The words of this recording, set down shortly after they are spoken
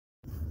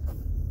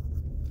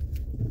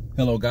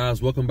Hello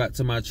guys, welcome back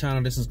to my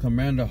channel. This is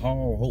Commander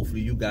Hall.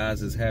 Hopefully you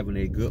guys is having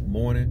a good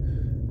morning.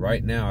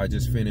 Right now I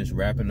just finished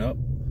wrapping up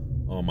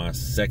on my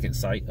second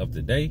site of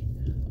the day.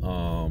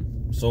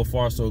 So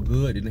far so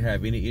good. Didn't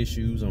have any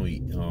issues on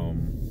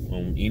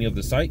any of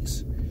the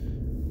sites.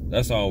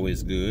 That's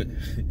always good.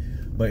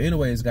 But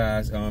anyways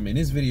guys, in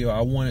this video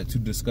I wanted to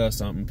discuss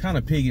something, kind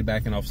of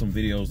piggybacking off some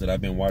videos that I've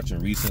been watching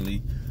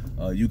recently.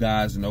 You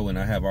guys know, and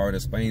I have already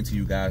explained to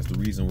you guys the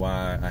reason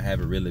why I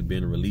haven't really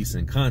been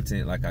releasing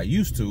content like I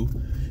used to,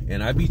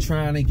 and I be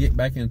trying to get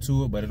back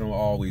into it, but it don't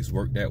always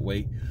work that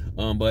way.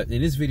 But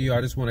in this video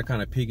I just want to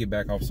kind of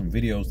piggyback off some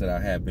videos that I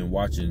have been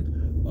watching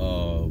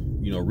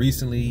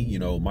recently.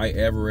 Mike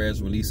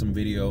Everest released some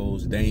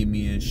videos,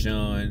 Damien,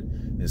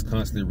 Sean is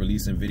constantly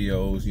releasing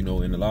videos,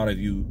 and a lot of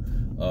you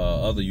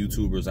other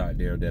YouTubers out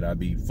there that I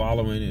be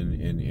following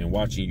and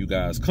watching you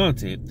guys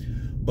content.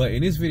 But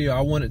in this video I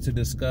wanted to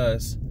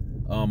discuss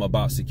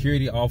about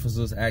security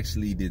officers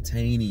actually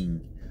detaining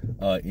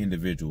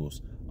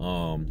individuals.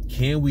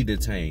 Can we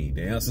detain?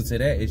 The answer to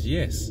that is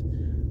yes.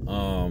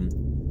 Are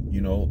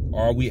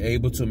we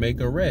able to make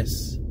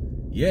arrests?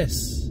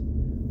 Yes.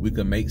 We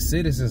can make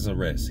citizens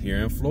arrests. Here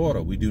in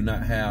Florida, we do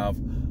not have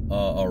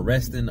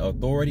arresting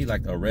authority,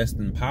 like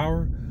arresting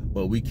power,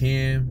 but we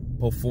can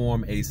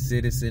perform a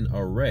citizen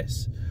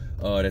arrest.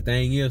 The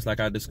thing is, like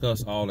I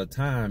discuss all the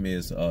time,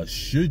 is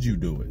should you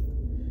do it?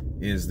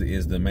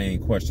 Is the main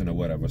question or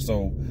whatever.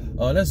 So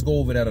let's go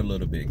over that a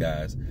little bit,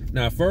 guys.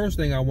 Now, first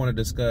thing I want to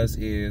discuss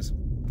is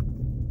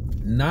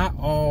not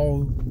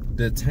all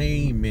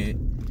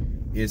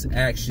detainment is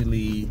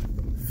actually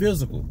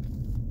physical.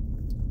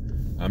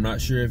 I'm not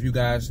sure if you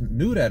guys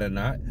knew that or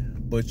not,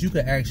 but you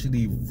could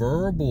actually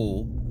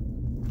verbally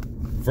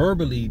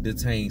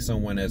detain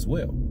someone as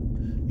well.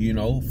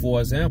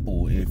 For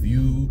example, if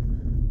you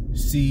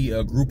see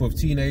a group of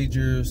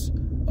teenagers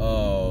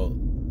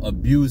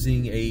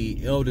abusing a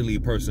elderly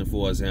person,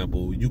 for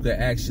example, you could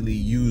actually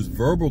use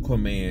verbal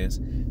commands,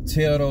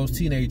 tell those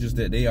teenagers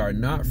that they are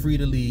not free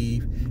to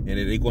leave and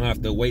that they're gonna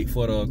have to wait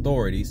for the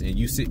authorities, and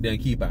you sit there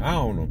and keep an eye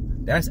on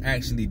them. That's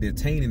actually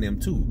detaining them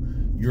too.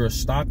 You're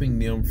stopping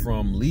them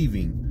from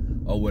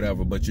leaving or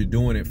whatever, but you're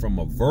doing it from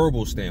a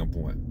verbal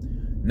standpoint.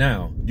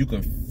 Now, you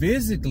can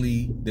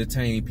physically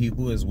detain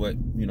people, is what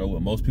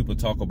what most people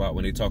talk about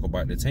when they talk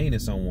about detaining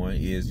someone,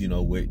 is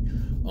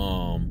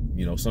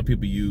some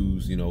people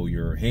use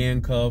your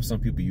handcuffs, some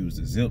people use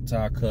the zip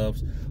tie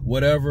cuffs,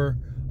 whatever.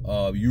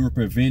 You're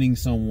preventing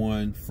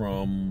someone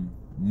from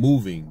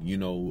moving.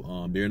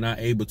 They're not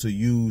able to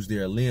use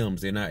their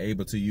limbs, they're not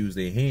able to use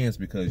their hands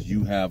because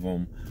you have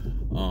them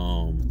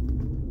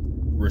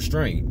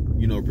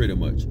restrained, pretty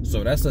much.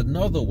 So that's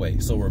another way.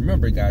 So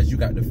remember guys, you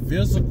got the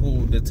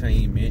physical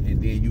detainment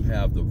and then you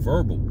have the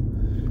verbal.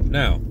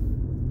 Now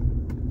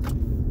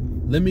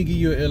let me give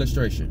you an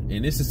illustration,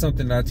 and this is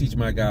something that I teach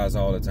my guys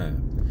all the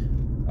time.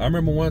 I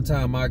remember one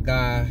time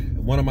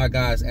one of my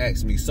guys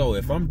asked me, so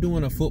if I'm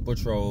doing a foot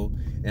patrol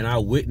and I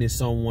witness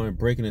someone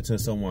breaking into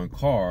someone's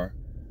car,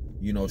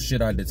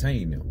 should I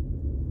detain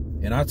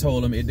them? And I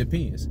told him it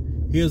depends.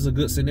 Here's a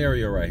good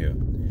scenario right here.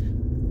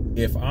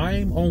 If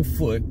I'm on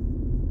foot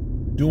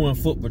doing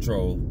foot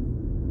patrol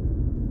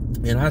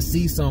and I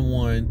see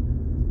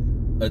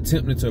someone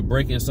attempting to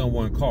break in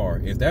someone's car,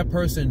 if that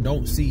person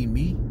don't see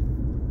me,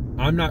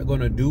 I'm not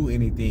going to do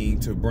anything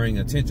to bring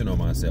attention on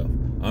myself.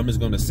 I'm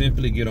just going to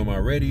simply get on my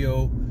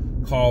radio,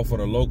 call for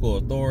the local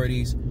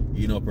authorities,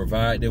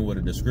 provide them with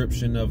a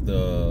description of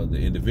the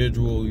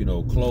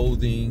individual,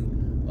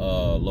 clothing,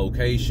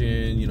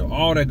 location,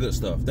 all that good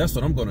stuff. That's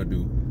what I'm going to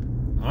do.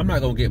 I'm not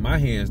going to get my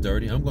hands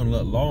dirty. I'm going to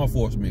let law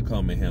enforcement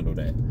come and handle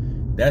that.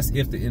 That's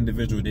if the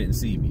individual didn't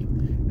see me.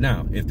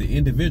 Now, if the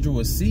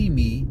individual see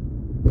me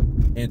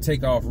and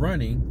take off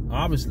running,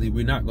 obviously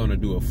we're not going to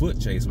do a foot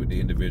chase with the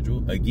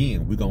individual.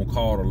 Again, we're going to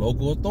call the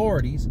local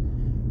authorities.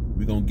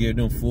 We're going to give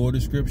them full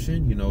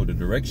description, the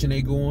direction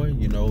they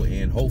going,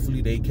 and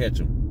hopefully they catch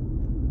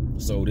them.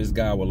 So this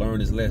guy will learn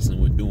his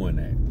lesson with doing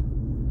that.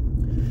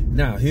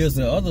 Now, here's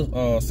the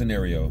other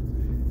scenario.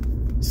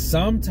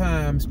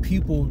 Sometimes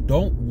people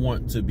don't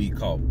want to be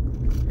caught.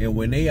 And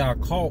when they are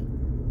caught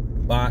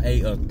by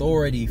a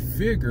authority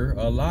figure,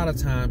 a lot of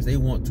times they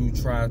want to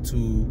try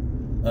to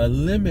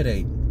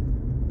eliminate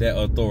that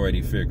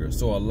authority figure.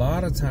 So a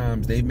lot of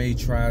times they may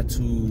try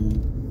to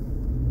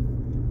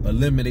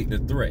eliminate the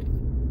threat.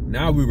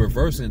 Now we're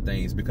reversing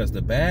things, because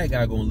the bad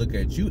guy gonna look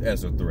at you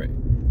as a threat.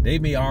 They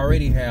may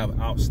already have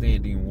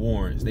outstanding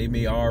warrants. They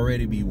may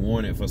already be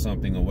wanted for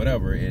something or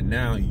whatever, and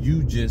now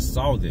you just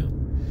saw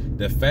them.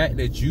 The fact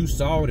that you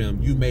saw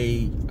them, you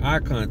made eye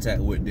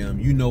contact with them,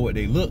 you know what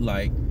they look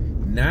like.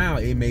 Now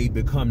it may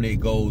become their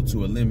goal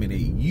to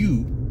eliminate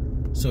you,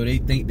 so they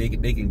think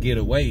they can get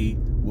away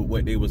with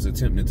what they was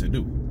attempting to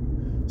do.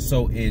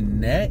 So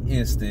in that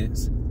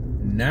instance,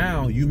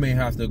 now you may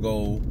have to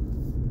go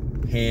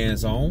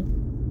hands-on,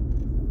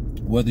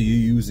 whether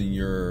you're using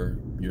your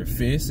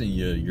fists and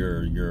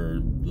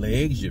your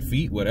legs, your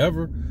feet,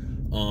 whatever.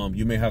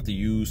 You may have to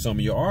use some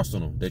of your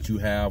arsenal that you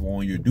have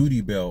on your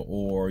duty belt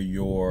or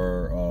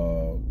your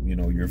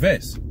your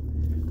vest.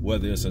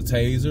 whether it's a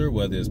taser,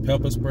 whether it's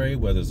pepper spray,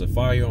 whether it's a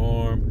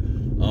firearm.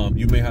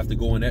 You may have to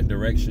go in that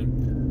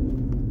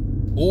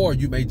direction, or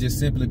you may just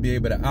simply be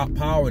able to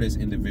outpower this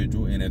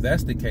individual. And if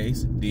that's the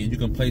case, then you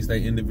can place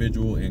that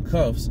individual in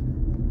cuffs,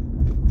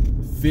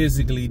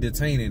 physically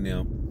detaining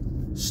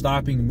them,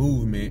 stopping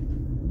movement,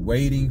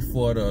 waiting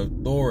for the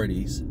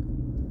authorities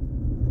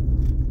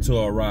to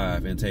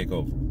arrive and take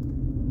over.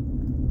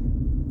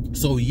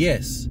 So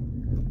yes,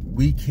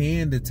 we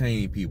can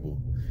detain people.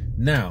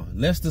 Now,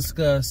 let's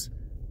discuss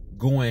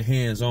going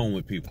hands-on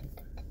with people.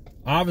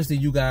 Obviously,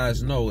 you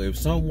guys know if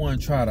someone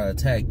try to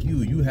attack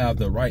you, you have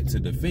the right to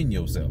defend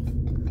yourself.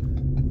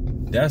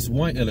 That's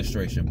one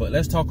illustration. But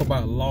let's talk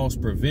about loss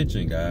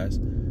prevention, guys.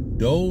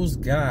 Those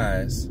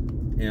guys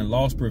in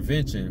loss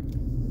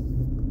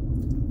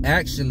prevention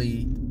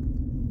actually,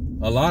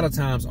 a lot of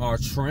times, are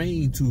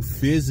trained to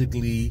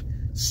physically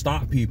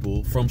stop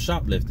people from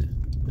shoplifting.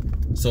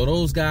 So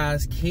those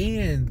guys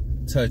can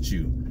touch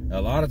you.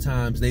 A lot of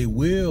times they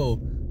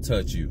will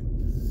touch you.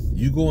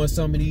 You go in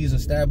some of these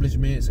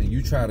establishments and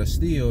you try to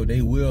steal,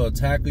 they will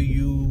tackle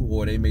you,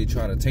 or they may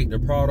try to take the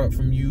product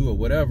from you or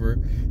whatever.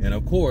 And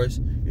of course,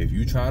 if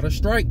you try to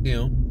strike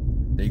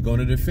them, they're going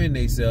to defend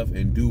themselves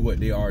and do what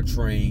they are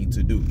trained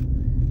to do.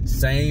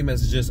 Same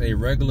as just a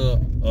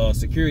regular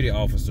security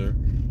officer.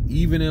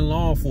 Even in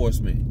law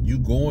enforcement, you're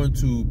going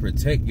to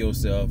protect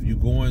yourself. You're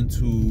going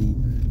to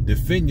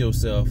defend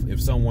yourself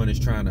if someone is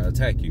trying to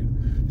attack you.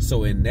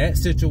 So in that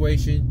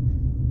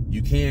situation,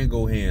 you can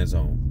go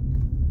hands-on.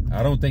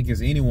 I don't think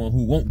there's anyone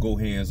who won't go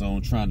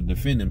hands-on trying to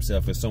defend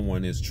himself if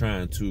someone is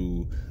trying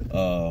to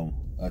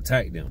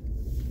attack them.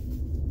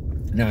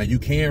 Now, you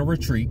can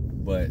retreat,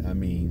 but I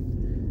mean,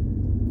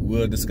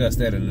 we'll discuss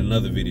that in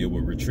another video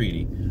with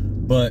retreating.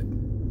 But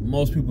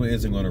most people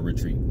isn't going to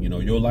retreat. You know,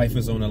 your life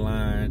is on the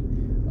line.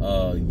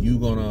 You're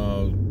going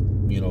to,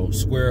 you know,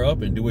 square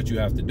up and do what you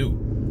have to do.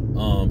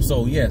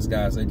 So yes,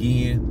 guys,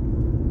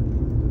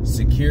 again,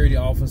 security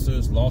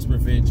officers, loss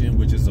prevention,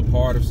 which is a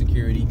part of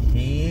security,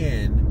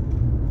 can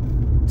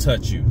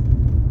touch you.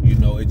 You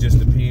know, it just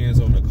depends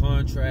on the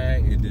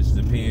contract. It just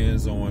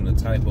depends on the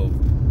type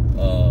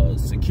of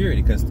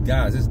security, because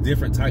guys, it's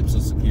different types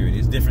of security.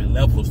 It's different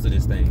levels to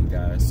this thing,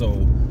 guys.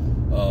 So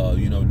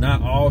you know,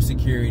 not all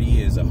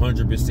security is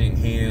 100%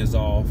 hands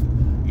off.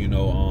 You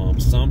know,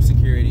 some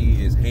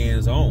security is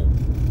hands on,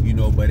 you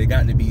know, but it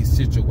got to be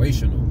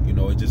situational. You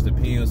know, it just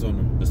depends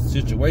on the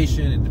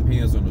situation. It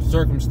depends on the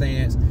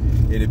circumstance.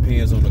 It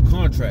depends on the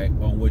contract,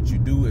 on what you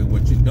do and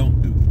what you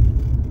don't do.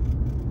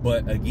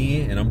 But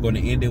again, and I'm going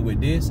to end it with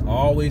this, I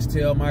always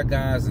tell my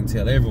guys and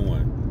tell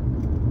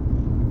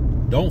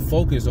everyone, don't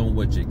focus on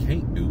what you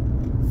can't do.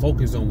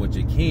 Focus on what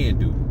you can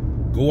do.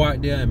 Go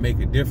out there and make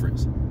a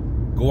difference.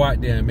 Go out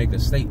there and make a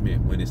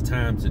statement when it's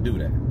time to do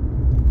that.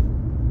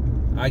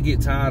 I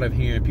get tired of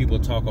hearing people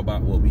talk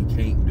about what we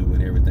can't do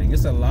and everything.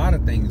 It's a lot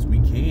of things we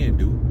can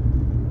do.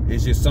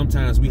 It's just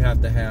sometimes we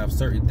have to have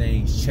certain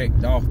things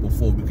checked off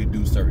before we can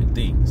do certain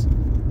things,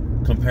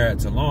 compared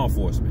to law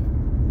enforcement.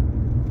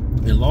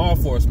 In law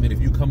enforcement,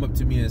 if you come up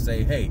to me and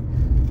say, hey,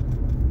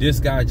 this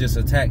guy just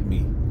attacked me,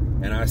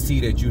 and I see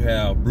that you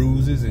have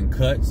bruises and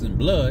cuts and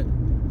blood,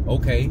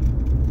 okay,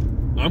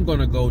 I'm going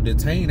to go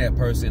detain that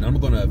person. I'm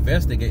going to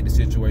investigate the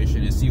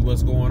situation and see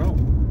what's going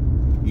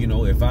on. You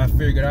know, if I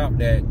figured out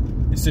that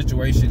the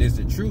situation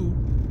isn't true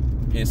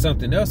and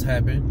something else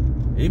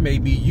happened, it may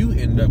be you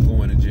end up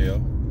going to jail,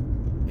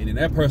 and then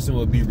that person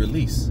will be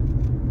released.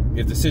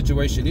 If the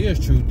situation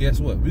is true, guess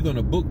what? We're going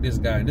to book this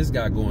guy, and this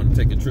guy going to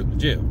take a trip to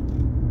jail.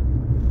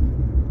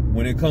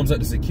 When it comes up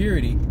to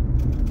security,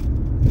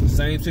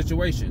 same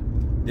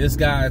situation. This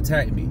guy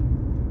attacked me.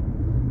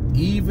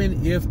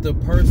 Even if the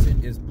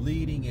person is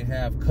bleeding and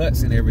have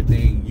cuts and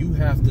everything, you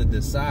have to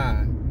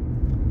decide,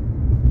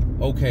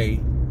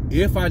 okay,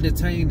 if I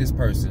detain this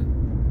person,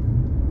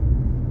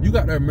 you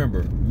got to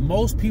remember,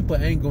 most people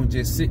ain't going to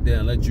just sit there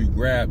and let you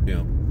grab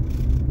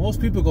them.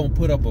 Most people going to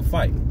put up a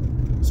fight.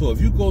 So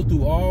if you go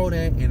through all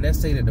that, and let's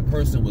say that the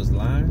person was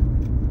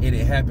lying and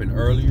it happened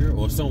earlier,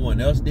 or someone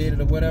else did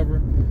it or whatever,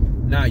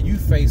 now you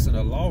facing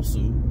a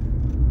lawsuit.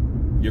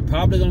 You're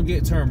probably going to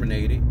get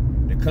terminated.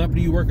 The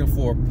company you're working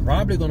for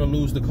probably going to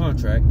lose the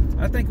contract.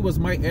 I think it was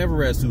Mike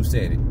Everest who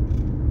said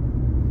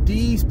it.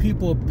 These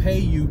people pay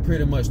you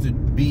pretty much to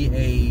be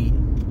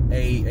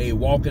a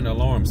walking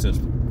alarm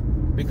system.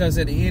 Because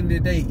at the end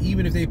of the day,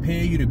 even if they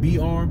pay you to be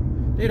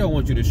armed, they don't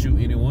want you to shoot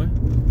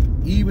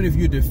anyone. Even if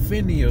you're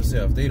defending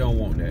yourself, they don't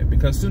want that.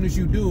 Because as soon as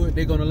you do it,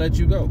 they're going to let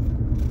you go.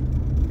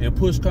 And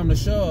push come to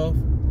shove,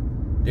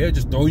 they'll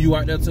just throw you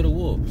out there to the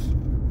wolves.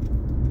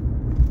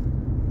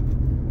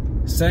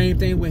 Same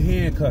thing with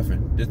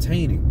handcuffing,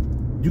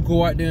 detaining. You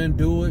go out there and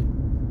do it.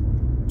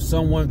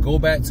 Someone go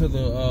back to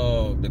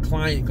the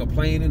client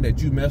complaining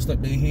that you messed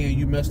up their hand,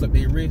 you messed up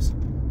their wrist.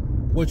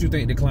 What you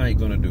think the client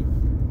gonna do?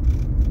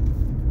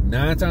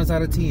 9 times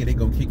out of 10, they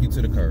gonna kick you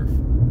to the curb.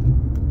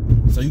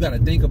 So you gotta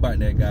think about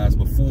that, guys,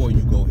 before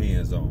you go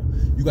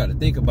hands-on. You gotta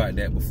think about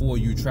that before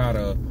you try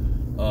to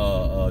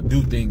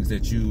do things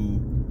that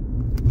you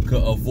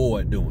could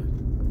avoid doing.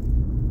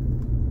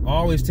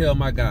 always tell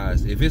my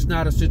guys, if it's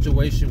not a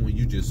situation when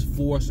you just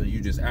force and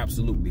you just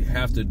absolutely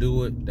have to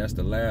do it, that's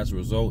the last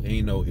result.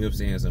 Ain't no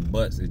ifs, ands, and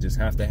buts. It just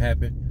have to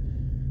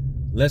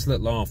happen. Let's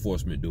let law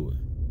enforcement do it.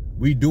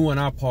 We doing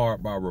our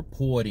part by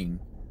reporting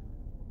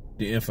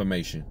the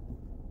information.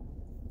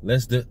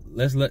 Let's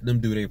let them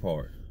do their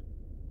part.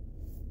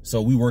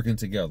 So we working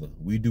together.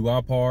 We do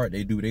our part,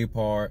 they do their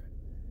part.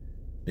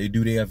 They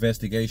do their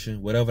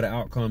investigation. Whatever the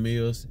outcome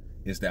is,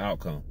 it's the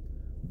outcome.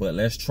 But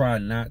let's try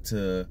not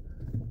to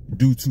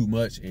do too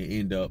much and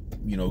end up,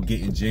 you know,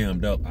 getting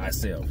jammed up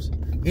ourselves.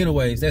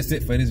 Anyways, that's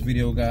it for this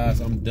video,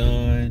 guys. I'm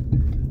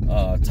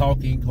done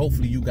talking.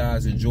 Hopefully you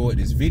guys enjoyed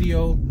this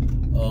video.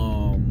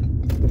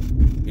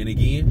 And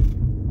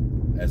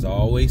again, as I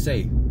always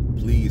say,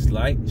 please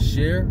like,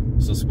 share,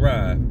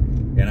 subscribe,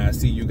 and I'll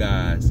see you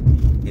guys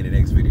in the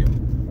next video.